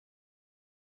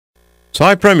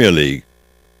Thai Premier League.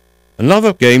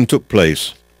 Another game took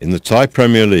place in the Thai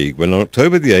Premier League when on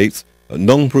October the 8th at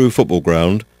Nong Pru Football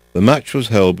Ground the match was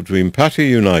held between Pattaya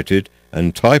United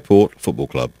and Thai Port Football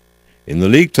Club. In the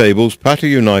league tables, Pattaya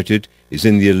United is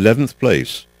in the 11th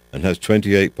place and has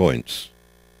 28 points.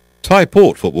 Thai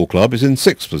Port Football Club is in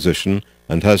 6th position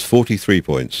and has 43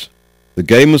 points. The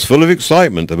game was full of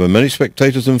excitement. There were many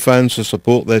spectators and fans to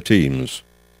support their teams.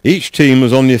 Each team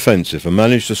was on the offensive and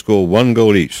managed to score 1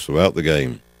 goal each throughout the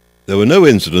game. There were no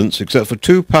incidents except for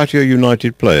 2 Pattaya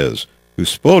United players who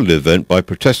spoiled the event by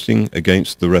protesting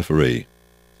against the referee.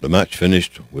 The match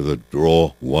finished with a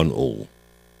draw 1-1.